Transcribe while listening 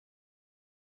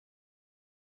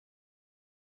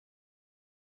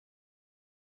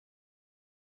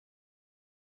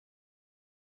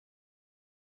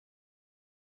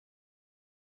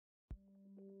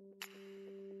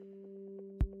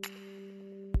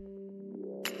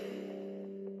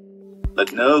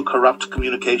Let no corrupt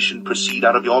communication proceed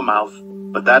out of your mouth,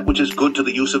 but that which is good to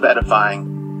the use of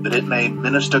edifying, that it may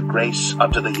minister grace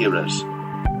unto the hearers.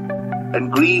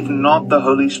 And grieve not the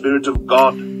Holy Spirit of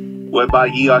God, whereby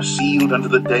ye are sealed unto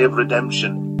the day of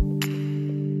redemption.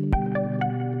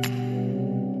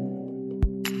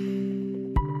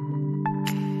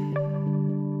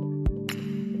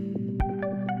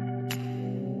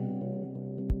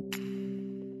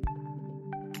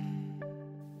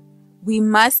 We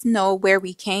must know where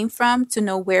we came from to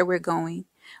know where we're going.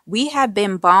 We have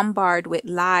been bombarded with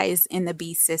lies in the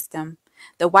beast system.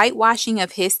 The whitewashing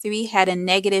of history had a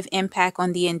negative impact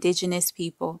on the indigenous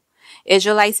people.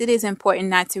 Israelites, it is important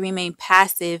not to remain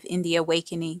passive in the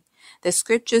awakening. The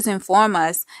scriptures inform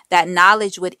us that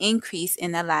knowledge would increase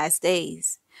in the last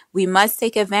days. We must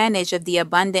take advantage of the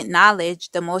abundant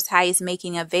knowledge the Most High is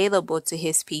making available to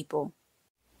his people.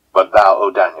 But thou,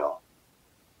 O Daniel,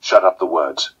 shut up the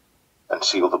words, and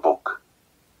seal the book,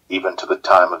 even to the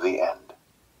time of the end.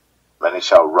 Many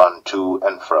shall run to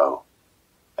and fro,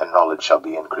 and knowledge shall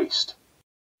be increased.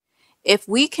 If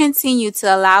we continue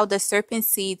to allow the serpent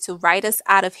seed to write us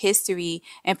out of history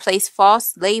and place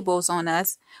false labels on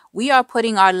us, we are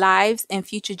putting our lives and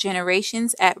future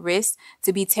generations at risk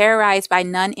to be terrorized by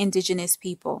non-indigenous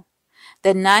people.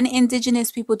 The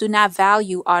non-indigenous people do not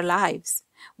value our lives.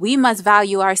 We must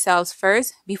value ourselves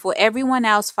first before everyone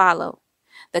else follow.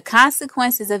 The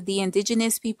consequences of the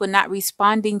indigenous people not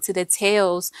responding to the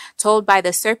tales told by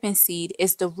the serpent seed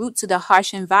is the root to the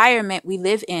harsh environment we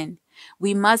live in.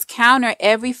 We must counter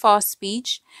every false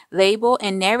speech, label,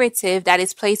 and narrative that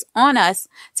is placed on us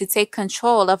to take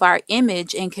control of our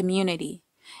image and community.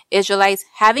 Israelites,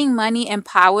 having money and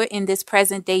power in this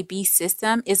present-day beast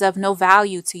system is of no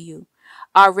value to you.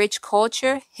 Our rich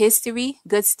culture, history,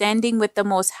 good standing with the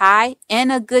Most High,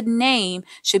 and a good name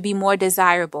should be more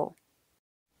desirable.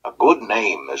 A good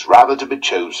name is rather to be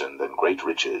chosen than great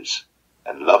riches,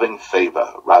 and loving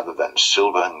favor rather than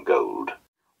silver and gold.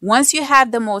 Once you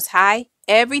have the Most High,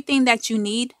 everything that you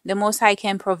need, the Most High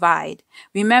can provide.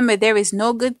 Remember, there is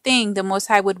no good thing the Most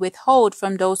High would withhold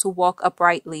from those who walk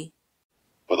uprightly.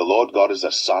 For the Lord God is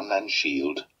a sun and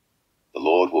shield. The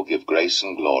Lord will give grace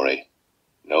and glory.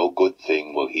 No good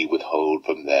thing will he withhold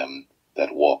from them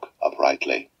that walk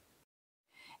uprightly.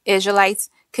 Israelites,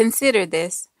 consider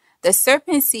this. The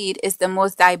serpent seed is the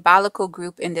most diabolical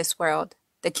group in this world.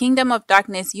 The kingdom of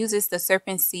darkness uses the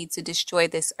serpent seed to destroy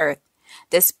this earth.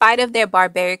 Despite of their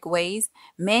barbaric ways,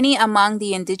 many among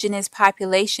the indigenous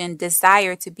population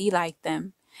desire to be like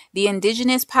them. The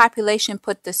indigenous population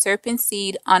put the serpent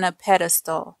seed on a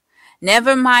pedestal.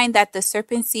 Never mind that the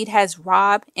serpent seed has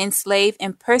robbed, enslaved,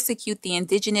 and persecuted the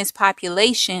indigenous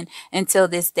population until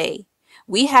this day.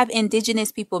 We have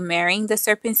indigenous people marrying the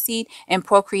serpent seed and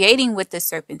procreating with the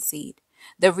serpent seed.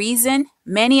 The reason?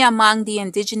 Many among the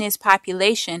indigenous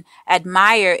population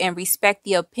admire and respect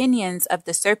the opinions of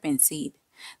the serpent seed.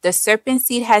 The serpent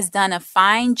seed has done a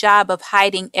fine job of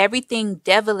hiding everything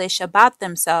devilish about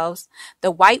themselves.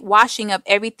 The whitewashing of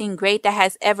everything great that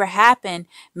has ever happened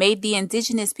made the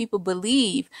indigenous people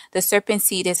believe the serpent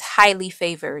seed is highly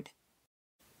favored.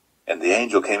 And the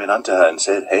angel came in unto her and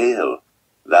said, Hail,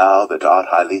 thou that art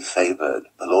highly favored,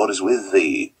 the Lord is with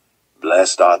thee.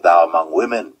 Blessed art thou among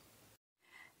women.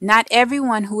 Not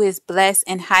everyone who is blessed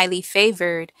and highly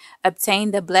favored obtain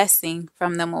the blessing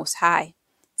from the Most High.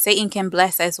 Satan can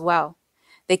bless as well.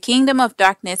 The kingdom of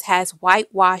darkness has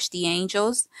whitewashed the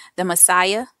angels, the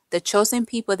Messiah, the chosen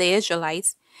people, the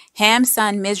Israelites, Ham's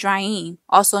son Mizraim,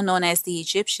 also known as the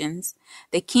Egyptians,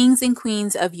 the kings and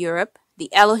queens of Europe,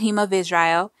 the Elohim of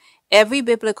Israel, every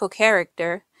biblical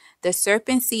character. The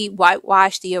serpent seed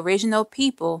whitewashed the original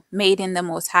people made in the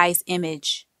Most High's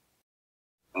image.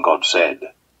 And God said,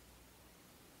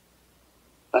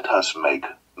 Let us make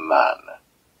man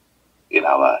in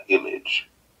our image,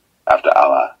 after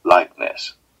our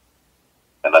likeness,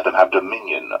 and let them have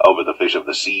dominion over the fish of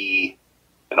the sea,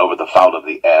 and over the fowl of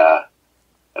the air,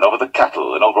 and over the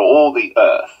cattle, and over all the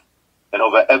earth, and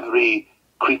over every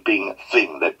creeping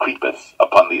thing that creepeth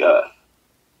upon the earth.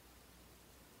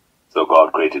 So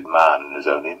God created man in his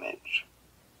own image.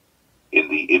 In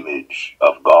the image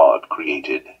of God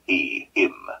created he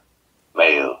him.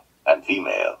 Male and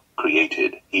female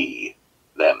created he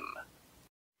them.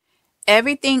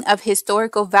 Everything of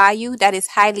historical value that is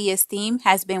highly esteemed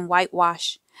has been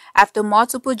whitewashed. After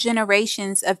multiple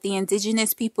generations of the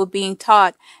indigenous people being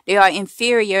taught they are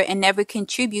inferior and never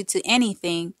contribute to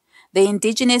anything, the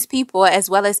indigenous people, as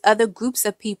well as other groups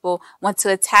of people, want to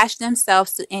attach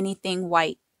themselves to anything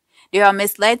white. They are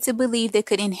misled to believe they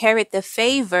could inherit the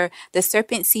favor the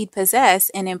serpent seed possess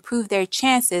and improve their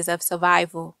chances of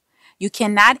survival. You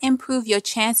cannot improve your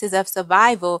chances of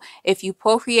survival if you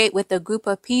procreate with a group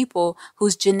of people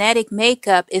whose genetic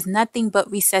makeup is nothing but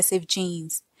recessive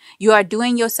genes. You are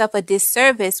doing yourself a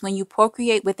disservice when you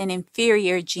procreate with an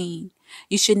inferior gene.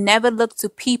 You should never look to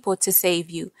people to save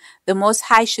you. The Most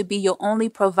High should be your only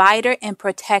provider and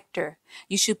protector.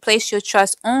 You should place your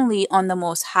trust only on the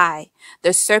Most High.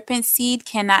 The serpent seed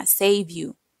cannot save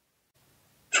you.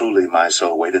 Truly my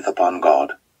soul waiteth upon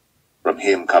God. From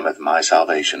him cometh my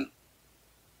salvation.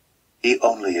 He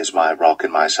only is my rock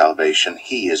and my salvation.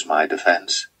 He is my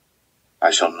defense.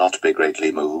 I shall not be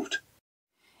greatly moved.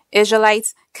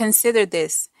 Israelites, consider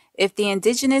this. If the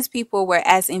indigenous people were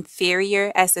as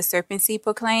inferior as the serpent seed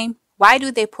proclaimed, why do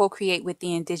they procreate with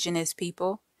the indigenous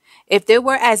people? If they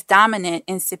were as dominant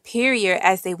and superior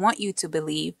as they want you to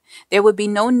believe, there would be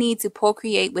no need to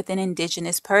procreate with an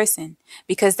indigenous person,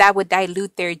 because that would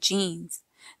dilute their genes.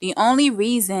 The only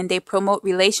reason they promote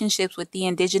relationships with the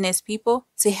indigenous people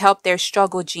to help their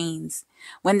struggle genes.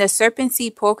 When the serpent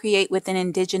seed procreate with an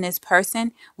indigenous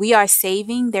person, we are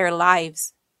saving their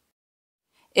lives.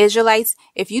 Israelites,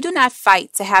 if you do not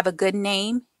fight to have a good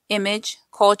name, image,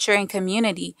 culture, and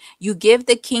community, you give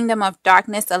the kingdom of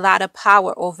darkness a lot of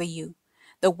power over you.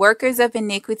 The workers of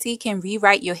iniquity can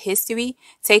rewrite your history,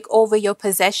 take over your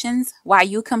possessions while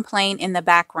you complain in the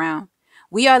background.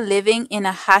 We are living in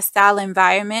a hostile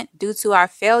environment due to our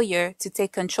failure to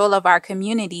take control of our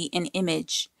community and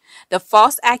image. The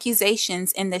false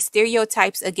accusations and the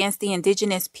stereotypes against the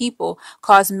indigenous people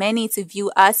cause many to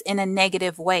view us in a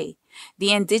negative way.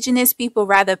 The indigenous people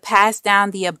rather pass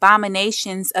down the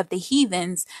abominations of the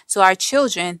heathens to our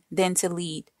children than to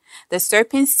lead. The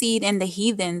serpent seed and the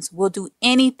heathens will do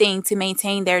anything to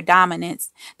maintain their dominance.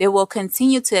 They will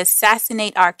continue to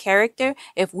assassinate our character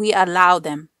if we allow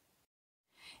them.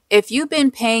 If you've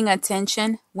been paying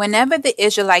attention, whenever the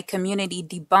Israelite community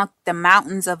debunked the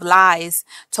mountains of lies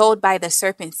told by the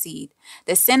serpent seed,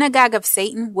 the synagogue of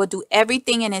Satan will do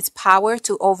everything in its power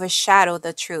to overshadow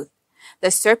the truth.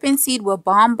 The serpent seed will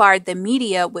bombard the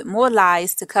media with more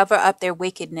lies to cover up their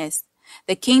wickedness.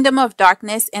 The kingdom of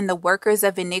darkness and the workers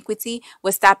of iniquity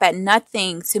will stop at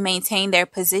nothing to maintain their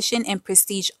position and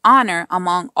prestige honor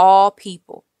among all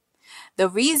people. The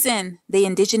reason the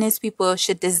indigenous people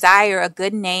should desire a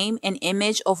good name and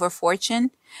image over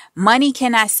fortune, money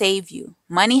cannot save you.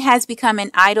 Money has become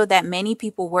an idol that many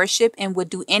people worship and would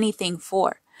do anything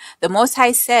for. The Most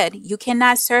High said, you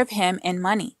cannot serve him and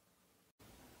money.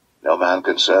 No man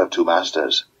can serve two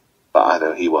masters, for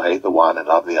either he will hate the one and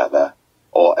love the other,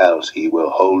 or else he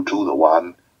will hold to the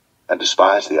one and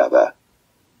despise the other.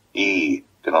 Ye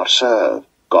cannot serve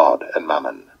God and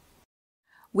mammon.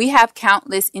 We have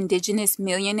countless indigenous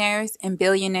millionaires and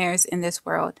billionaires in this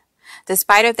world.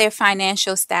 Despite of their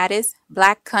financial status,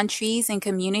 Black countries and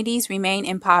communities remain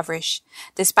impoverished.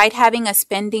 Despite having a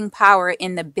spending power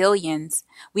in the billions,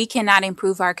 we cannot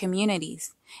improve our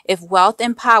communities. If wealth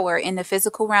and power in the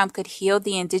physical realm could heal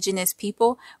the indigenous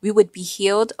people, we would be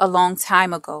healed a long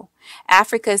time ago.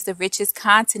 Africa is the richest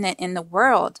continent in the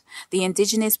world. The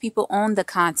indigenous people own the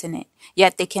continent,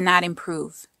 yet they cannot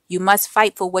improve. You must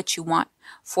fight for what you want.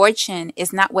 Fortune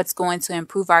is not what's going to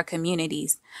improve our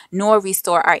communities, nor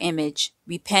restore our image.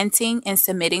 Repenting and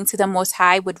submitting to the Most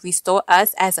High would restore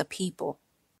us as a people.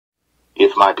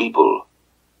 If my people,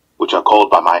 which are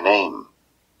called by my name,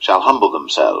 shall humble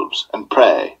themselves, and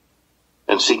pray,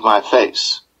 and seek my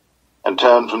face, and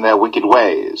turn from their wicked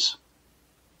ways,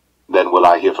 then will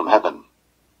I hear from heaven,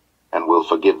 and will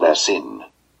forgive their sin,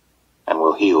 and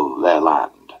will heal their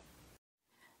land.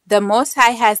 The Most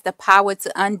High has the power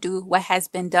to undo what has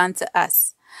been done to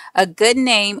us. A good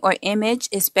name or image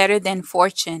is better than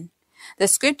fortune. The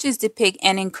scriptures depict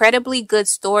an incredibly good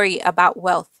story about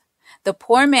wealth. The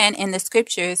poor man in the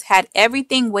scriptures had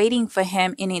everything waiting for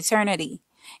him in eternity.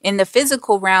 In the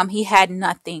physical realm, he had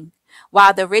nothing,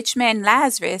 while the rich man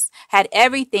Lazarus had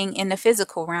everything in the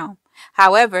physical realm.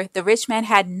 However, the rich man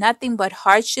had nothing but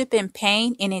hardship and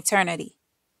pain in eternity.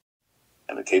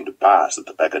 And it came to pass that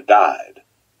the beggar died,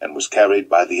 and was carried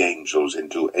by the angels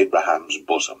into Abraham's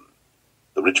bosom.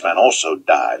 The rich man also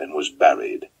died and was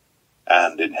buried.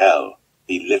 And in hell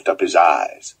he lift up his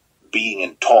eyes, being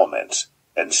in torments,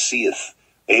 and seeth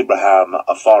Abraham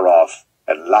afar off,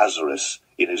 and Lazarus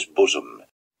in his bosom.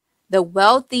 The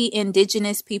wealthy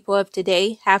indigenous people of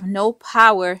today have no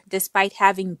power despite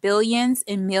having billions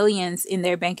and millions in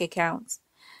their bank accounts.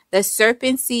 The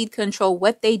serpent seed control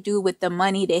what they do with the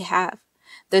money they have.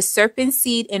 The serpent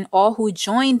seed and all who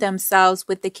join themselves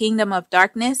with the kingdom of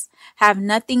darkness have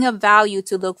nothing of value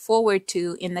to look forward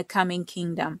to in the coming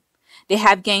kingdom. They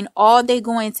have gained all they're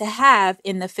going to have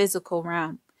in the physical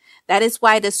realm. That is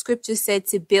why the scripture said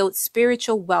to build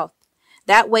spiritual wealth.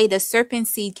 That way the serpent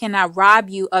seed cannot rob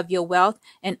you of your wealth,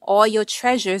 and all your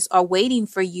treasures are waiting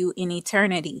for you in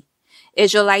eternity.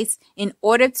 Israelites, in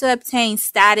order to obtain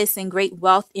status and great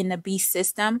wealth in the beast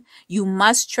system, you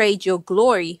must trade your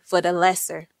glory for the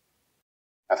lesser.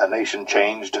 Hath a nation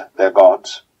changed their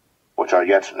gods, which are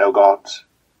yet no gods?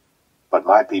 But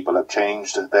my people have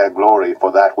changed their glory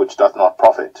for that which doth not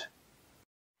profit.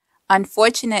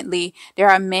 Unfortunately, there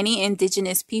are many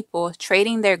indigenous people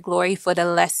trading their glory for the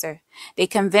lesser. They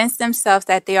convince themselves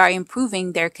that they are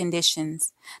improving their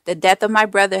conditions. The death of my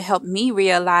brother helped me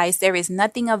realize there is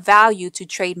nothing of value to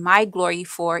trade my glory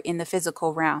for in the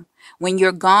physical realm. When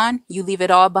you're gone, you leave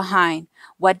it all behind.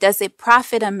 What does it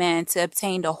profit a man to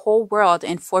obtain the whole world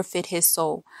and forfeit his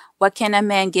soul? What can a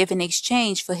man give in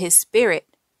exchange for his spirit?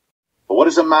 For what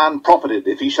is a man profited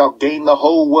if he shall gain the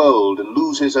whole world and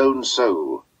lose his own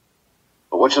soul?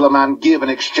 Or what shall a man give in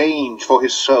exchange for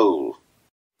his soul?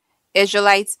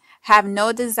 Israelites, have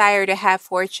no desire to have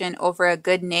fortune over a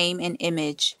good name and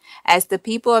image. As the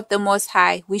people of the Most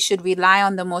High, we should rely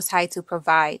on the Most High to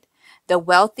provide. The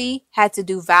wealthy had to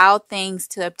do vile things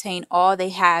to obtain all they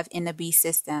have in the beast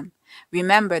system.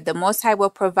 Remember, the Most High will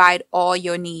provide all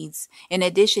your needs. In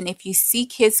addition, if you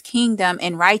seek his kingdom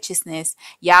and righteousness,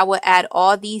 Yah will add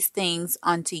all these things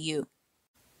unto you.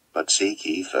 But seek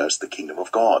ye first the kingdom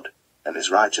of God and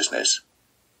his righteousness,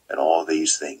 and all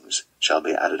these things shall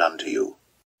be added unto you.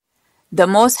 The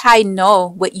Most High know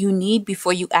what you need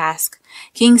before you ask.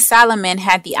 King Solomon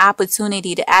had the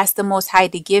opportunity to ask the Most High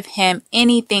to give him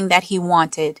anything that he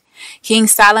wanted. King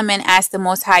Solomon asked the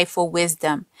Most High for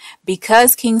wisdom.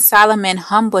 Because King Solomon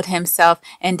humbled himself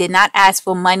and did not ask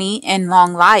for money and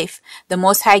long life, the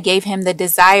Most High gave him the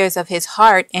desires of his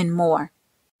heart and more.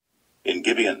 In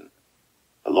Gibeon,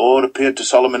 the Lord appeared to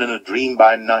Solomon in a dream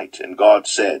by night, and God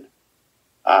said,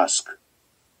 Ask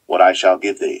what I shall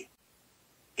give thee.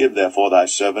 Give therefore thy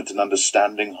servant an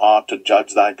understanding heart to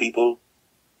judge thy people,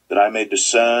 that I may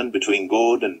discern between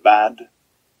good and bad.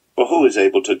 For who is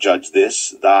able to judge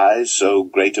this, thy so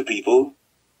great a people?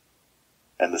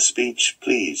 And the speech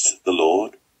pleased the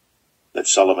Lord, that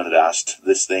Solomon had asked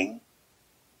this thing.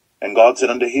 And God said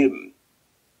unto him,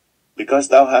 Because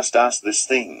thou hast asked this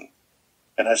thing,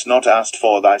 and hast not asked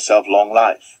for thyself long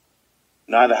life,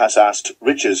 neither hast asked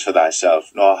riches for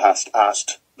thyself, nor hast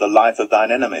asked the life of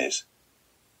thine enemies,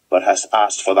 but hast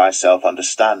asked for thyself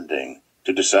understanding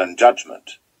to discern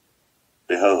judgment.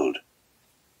 Behold,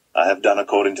 I have done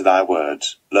according to thy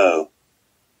words. Lo,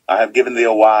 I have given thee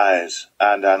a wise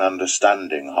and an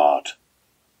understanding heart,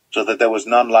 so that there was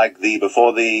none like thee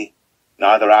before thee,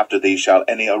 neither after thee shall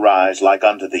any arise like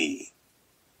unto thee.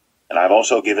 And I have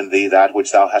also given thee that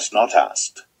which thou hast not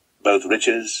asked, both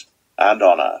riches and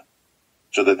honor,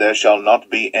 so that there shall not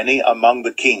be any among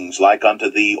the kings like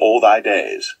unto thee all thy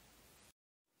days.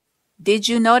 Did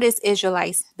you notice,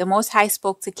 Israelites, the Most High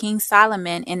spoke to King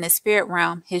Solomon in the spirit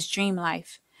realm, his dream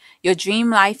life. Your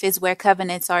dream life is where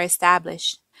covenants are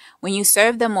established. When you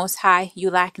serve the Most High,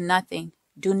 you lack nothing.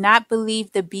 Do not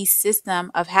believe the beast system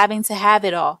of having to have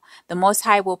it all. The Most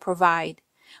High will provide.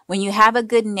 When you have a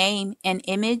good name and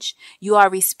image, you are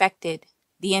respected.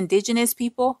 The indigenous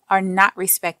people are not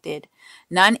respected.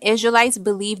 Non-Israelites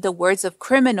believe the words of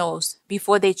criminals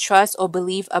before they trust or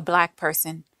believe a black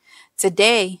person.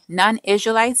 Today,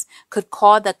 non-Israelites could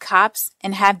call the cops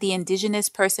and have the indigenous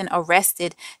person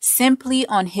arrested simply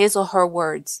on his or her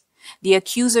words. The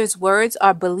accuser's words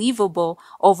are believable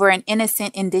over an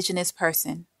innocent indigenous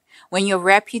person. When your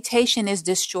reputation is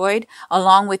destroyed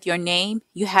along with your name,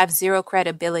 you have zero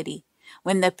credibility.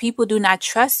 When the people do not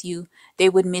trust you, they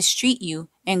would mistreat you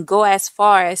and go as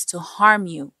far as to harm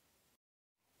you.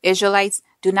 Israelites,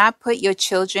 do not put your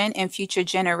children and future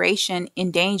generation in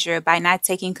danger by not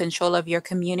taking control of your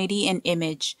community and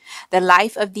image. The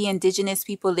life of the indigenous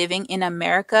people living in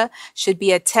America should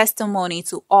be a testimony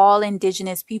to all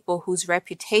indigenous people whose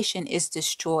reputation is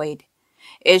destroyed.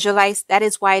 Israelites, that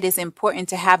is why it is important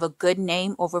to have a good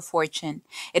name over fortune.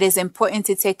 It is important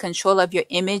to take control of your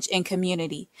image and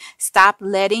community. Stop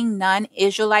letting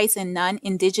non-Israelites and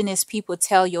non-indigenous people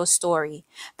tell your story.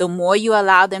 The more you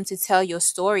allow them to tell your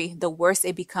story, the worse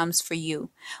it becomes for you.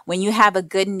 When you have a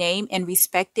good name and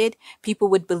respected, people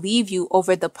would believe you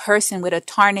over the person with a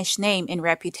tarnished name and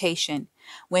reputation.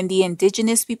 When the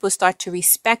indigenous people start to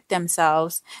respect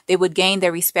themselves, they would gain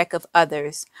the respect of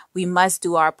others. We must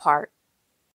do our part.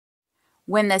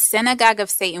 When the synagogue of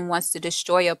Satan wants to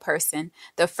destroy a person,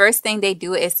 the first thing they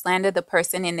do is slander the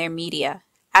person in their media.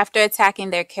 After attacking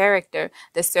their character,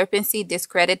 the serpent seed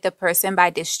discredit the person by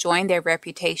destroying their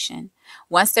reputation.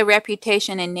 Once the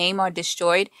reputation and name are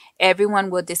destroyed, everyone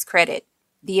will discredit.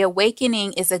 The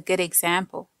awakening is a good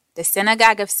example. The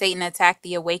synagogue of Satan attacked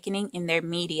the awakening in their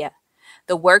media.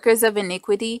 The workers of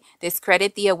iniquity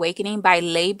discredit the awakening by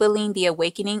labeling the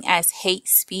awakening as hate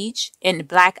speech and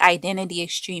black identity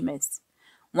extremists.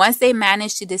 Once they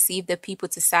manage to deceive the people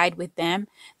to side with them,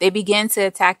 they begin to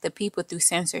attack the people through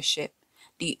censorship.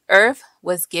 The earth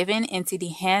was given into the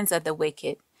hands of the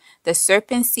wicked. The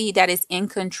serpent seed that is in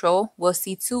control will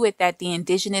see to it that the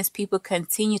indigenous people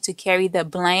continue to carry the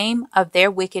blame of their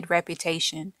wicked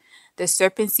reputation. The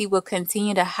serpent seed will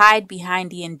continue to hide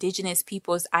behind the indigenous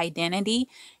people's identity,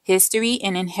 history,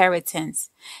 and inheritance.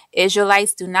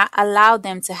 Israelites, do not allow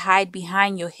them to hide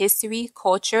behind your history,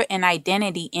 culture, and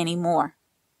identity anymore.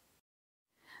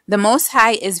 The Most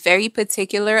High is very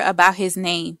particular about his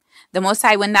name. The Most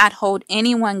High will not hold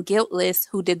anyone guiltless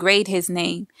who degrade his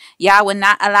name. Yah will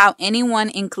not allow anyone,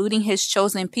 including his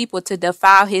chosen people, to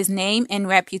defile his name and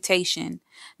reputation.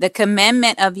 The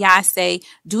commandment of Yah say,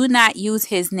 do not use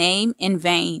his name in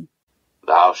vain.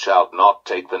 Thou shalt not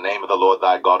take the name of the Lord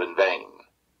thy God in vain.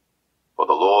 For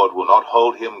the Lord will not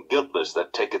hold him guiltless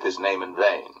that taketh his name in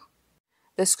vain.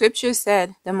 The scripture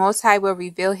said, the Most High will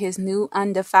reveal his new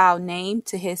undefiled name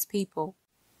to his people.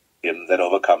 Him that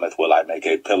overcometh will I make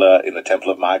a pillar in the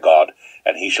temple of my God,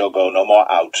 and he shall go no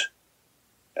more out.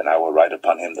 And I will write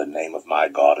upon him the name of my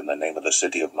God, and the name of the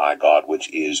city of my God,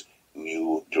 which is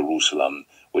New Jerusalem,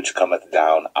 which cometh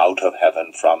down out of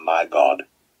heaven from my God.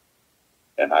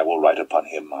 And I will write upon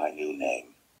him my new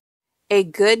name. A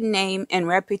good name and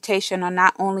reputation are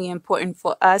not only important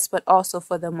for us, but also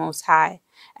for the Most High.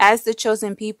 As the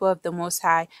chosen people of the Most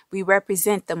High, we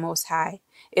represent the Most High.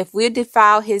 If we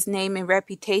defile his name and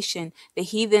reputation, the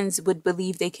heathens would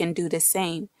believe they can do the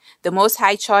same. The Most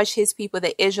High charged his people,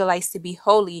 the Israelites, to be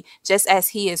holy, just as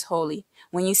he is holy.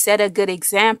 When you set a good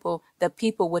example, the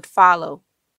people would follow.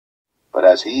 But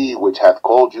as he which hath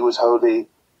called you is holy,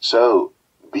 so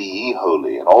be ye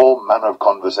holy in all manner of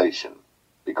conversation,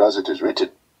 because it is written,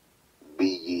 be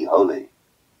ye holy,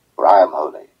 for I am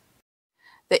holy.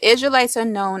 The Israelites are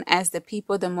known as the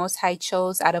people the Most High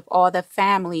chose out of all the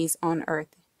families on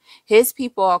earth. His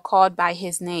people are called by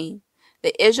his name.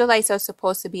 The Israelites are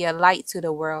supposed to be a light to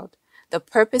the world. The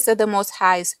purpose of the Most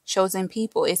High's chosen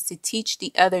people is to teach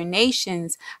the other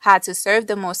nations how to serve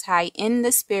the Most High in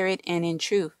the spirit and in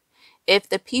truth. If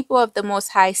the people of the Most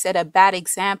High set a bad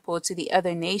example to the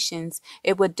other nations,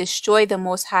 it would destroy the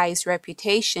Most High's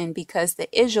reputation because the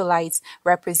Israelites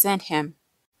represent him.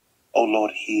 O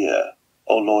Lord, hear.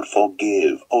 O Lord,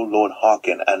 forgive. O Lord,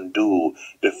 hearken and do.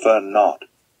 Defer not.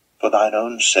 For thine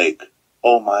own sake,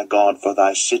 O my God, for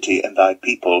thy city and thy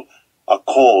people are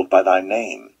called by thy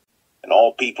name. And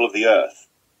all people of the earth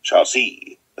shall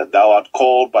see that thou art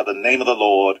called by the name of the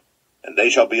Lord, and they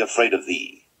shall be afraid of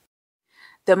thee.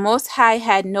 The Most High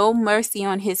had no mercy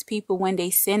on his people when they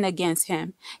sinned against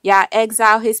him. Yah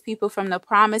exiled his people from the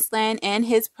promised land and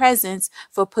his presence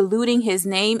for polluting his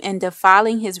name and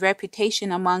defiling his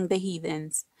reputation among the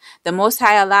heathens. The Most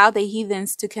High allowed the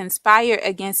heathens to conspire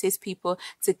against his people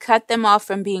to cut them off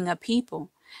from being a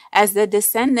people. As the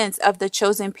descendants of the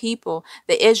chosen people,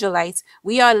 the Israelites,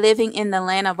 we are living in the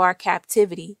land of our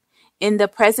captivity. In the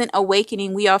present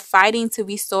awakening, we are fighting to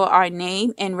restore our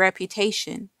name and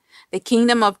reputation. The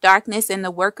kingdom of darkness and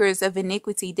the workers of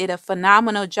iniquity did a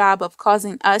phenomenal job of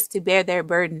causing us to bear their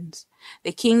burdens.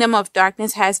 The kingdom of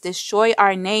darkness has destroyed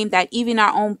our name that even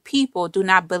our own people do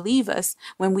not believe us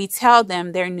when we tell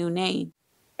them their new name.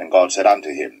 And God said unto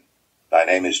him, Thy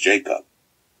name is Jacob.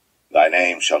 Thy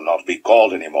name shall not be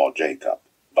called any more Jacob,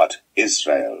 but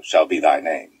Israel shall be thy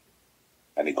name.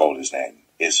 And he called his name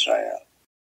Israel.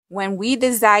 When we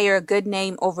desire a good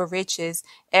name over riches,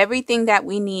 everything that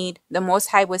we need, the Most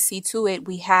High will see to it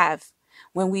we have.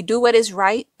 When we do what is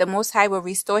right, the Most High will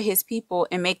restore his people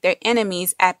and make their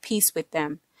enemies at peace with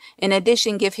them. In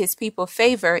addition, give his people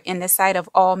favor in the sight of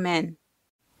all men.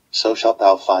 So shalt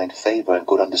thou find favor and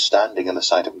good understanding in the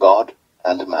sight of God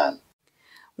and man.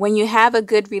 When you have a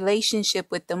good relationship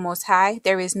with the Most High,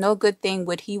 there is no good thing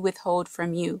would he withhold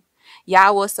from you.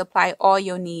 Yah will supply all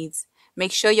your needs.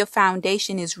 Make sure your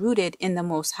foundation is rooted in the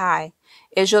Most High.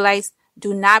 Israelites,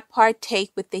 do not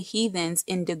partake with the heathens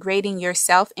in degrading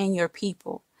yourself and your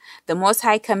people. The Most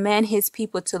High command his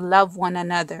people to love one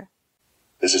another.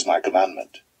 This is my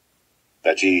commandment,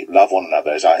 that ye love one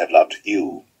another as I have loved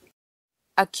you.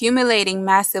 Accumulating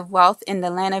massive wealth in the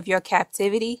land of your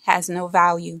captivity has no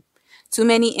value. Too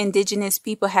many indigenous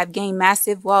people have gained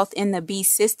massive wealth in the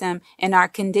beast system, and our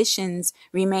conditions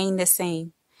remain the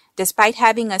same. Despite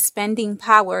having a spending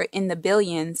power in the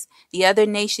billions, the other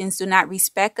nations do not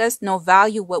respect us nor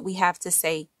value what we have to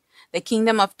say. The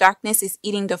kingdom of darkness is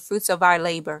eating the fruits of our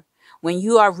labor. When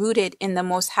you are rooted in the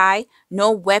Most High,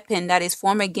 no weapon that is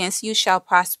formed against you shall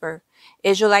prosper.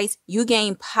 Israelites, you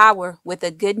gain power with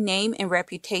a good name and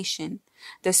reputation.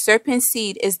 The serpent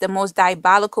seed is the most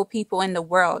diabolical people in the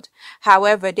world.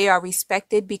 However, they are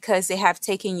respected because they have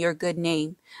taken your good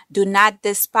name. Do not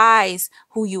despise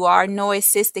who you are, nor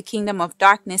assist the kingdom of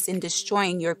darkness in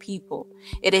destroying your people.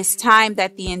 It is time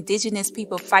that the indigenous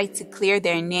people fight to clear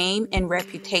their name and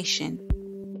reputation.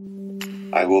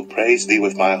 I will praise thee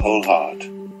with my whole heart.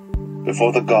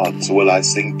 Before the gods will I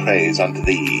sing praise unto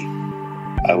thee.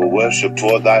 I will worship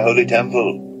toward thy holy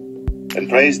temple, and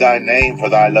praise thy name for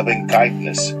thy loving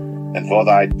kindness, and for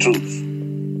thy truth.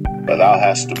 For thou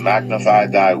hast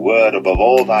magnified thy word above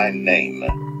all thy name.